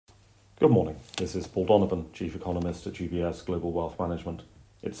Good morning. This is Paul Donovan, Chief Economist at UBS Global Wealth Management.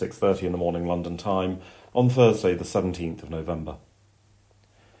 It's 6:30 in the morning London time on Thursday the 17th of November.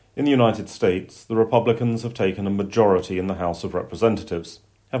 In the United States, the Republicans have taken a majority in the House of Representatives,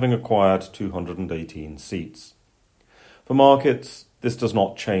 having acquired 218 seats. For markets, this does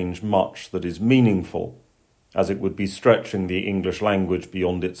not change much that is meaningful, as it would be stretching the English language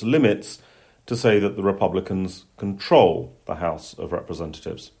beyond its limits to say that the Republicans control the House of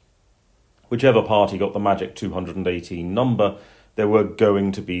Representatives. Whichever party got the magic 218 number, there were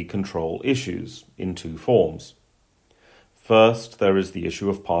going to be control issues in two forms. First, there is the issue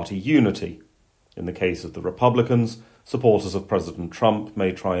of party unity. In the case of the Republicans, supporters of President Trump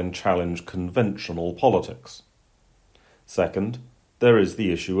may try and challenge conventional politics. Second, there is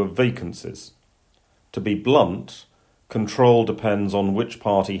the issue of vacancies. To be blunt, control depends on which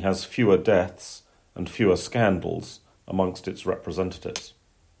party has fewer deaths and fewer scandals amongst its representatives.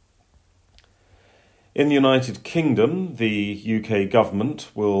 In the United Kingdom, the UK government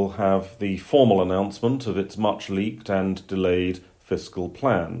will have the formal announcement of its much-leaked and delayed fiscal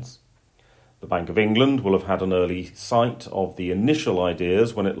plans. The Bank of England will have had an early sight of the initial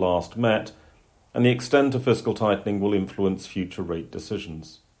ideas when it last met, and the extent of fiscal tightening will influence future rate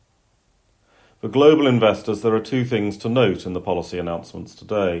decisions. For global investors, there are two things to note in the policy announcements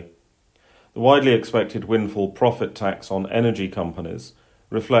today. The widely expected windfall profit tax on energy companies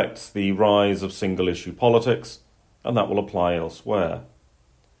reflects the rise of single-issue politics, and that will apply elsewhere.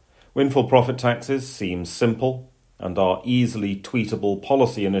 Windfall profit taxes seem simple and are easily tweetable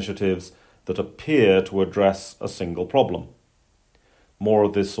policy initiatives that appear to address a single problem. More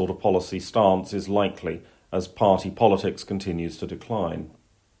of this sort of policy stance is likely as party politics continues to decline.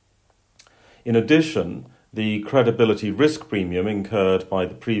 In addition, the credibility risk premium incurred by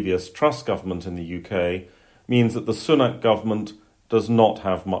the previous Truss government in the UK means that the Sunak government does not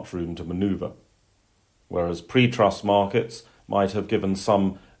have much room to manoeuvre. Whereas pre-Truss markets might have given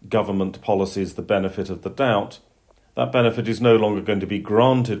some government policies the benefit of the doubt, that benefit is no longer going to be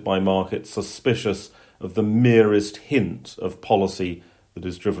granted by markets suspicious of the merest hint of policy that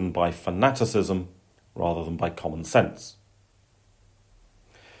is driven by fanaticism rather than by common sense.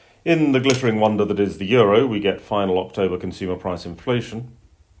 In the glittering wonder that is the euro, we get final October consumer price inflation.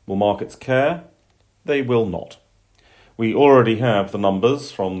 Will markets care? They will not. We already have the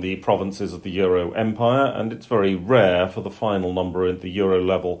numbers from the provinces of the euro empire, and it's very rare for the final number at the euro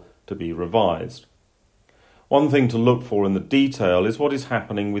level to be revised. One thing to look for in the detail is what is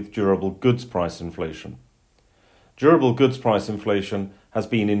happening with durable goods price inflation. Durable goods price inflation has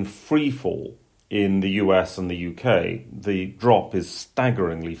been in free fall in the US and the UK. The drop is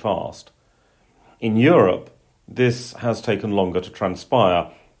staggeringly fast. In Europe, this has taken longer to transpire,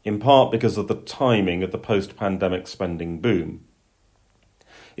 in part because of the timing of the post-pandemic spending boom.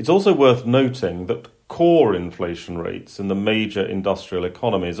 It's also worth noting that core inflation rates in the major industrial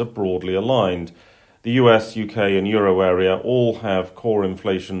economies are broadly aligned. The US, UK and Euro area all have core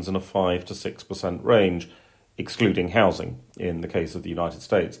inflations in a 5 to 6% range, excluding housing in the case of the United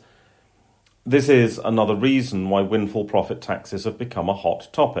States. This is another reason why windfall profit taxes have become a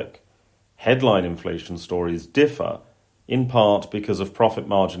hot topic. Headline inflation stories differ, in part because of profit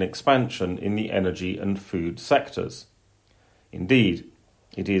margin expansion in the energy and food sectors. Indeed,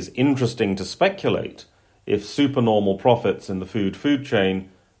 it is interesting to speculate if supernormal profits in the food chain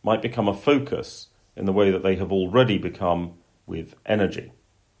might become a focus in the way that they have already become with energy.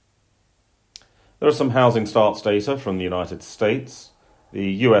 There are some housing starts data from the United States.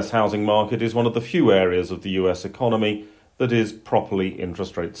 The US housing market is one of the few areas of the US economy that is properly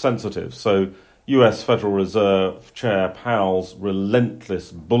interest rate sensitive, so US Federal Reserve Chair Powell's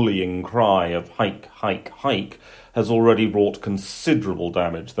relentless bullying cry of hike, hike, hike has already wrought considerable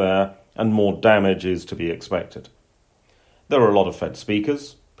damage there, and more damage is to be expected. There are a lot of Fed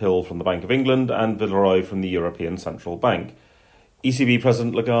speakers, Pill from the Bank of England and Villeroy from the European Central Bank. ECB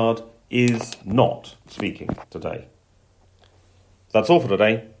President Lagarde is not speaking today. That's all for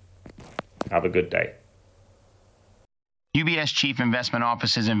today. Have a good day. UBS Chief Investment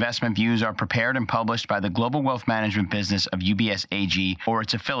Office's investment views are prepared and published by the global wealth management business of UBS AG or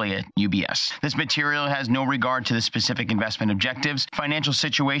its affiliate, UBS. This material has no regard to the specific investment objectives, financial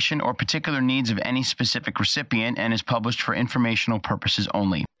situation, or particular needs of any specific recipient and is published for informational purposes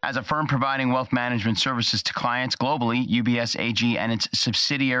only. As a firm providing wealth management services to clients globally, UBS AG and its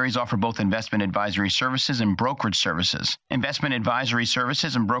subsidiaries offer both investment advisory services and brokerage services. Investment advisory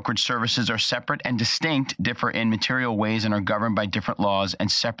services and brokerage services are separate and distinct, differ in material ways, and are governed by different laws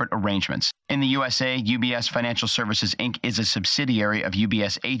and separate arrangements. In the USA, UBS Financial Services, Inc. is a subsidiary of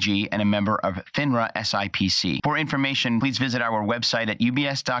UBS AG and a member of FINRA SIPC. For information, please visit our website at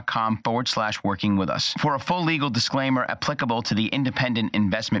ubs.com/working with us. For a full legal disclaimer applicable to the independent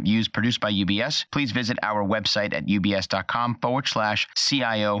investment views produced by UBS, please visit our website at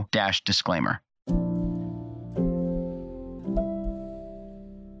ubs.com/CIO-disclaimer.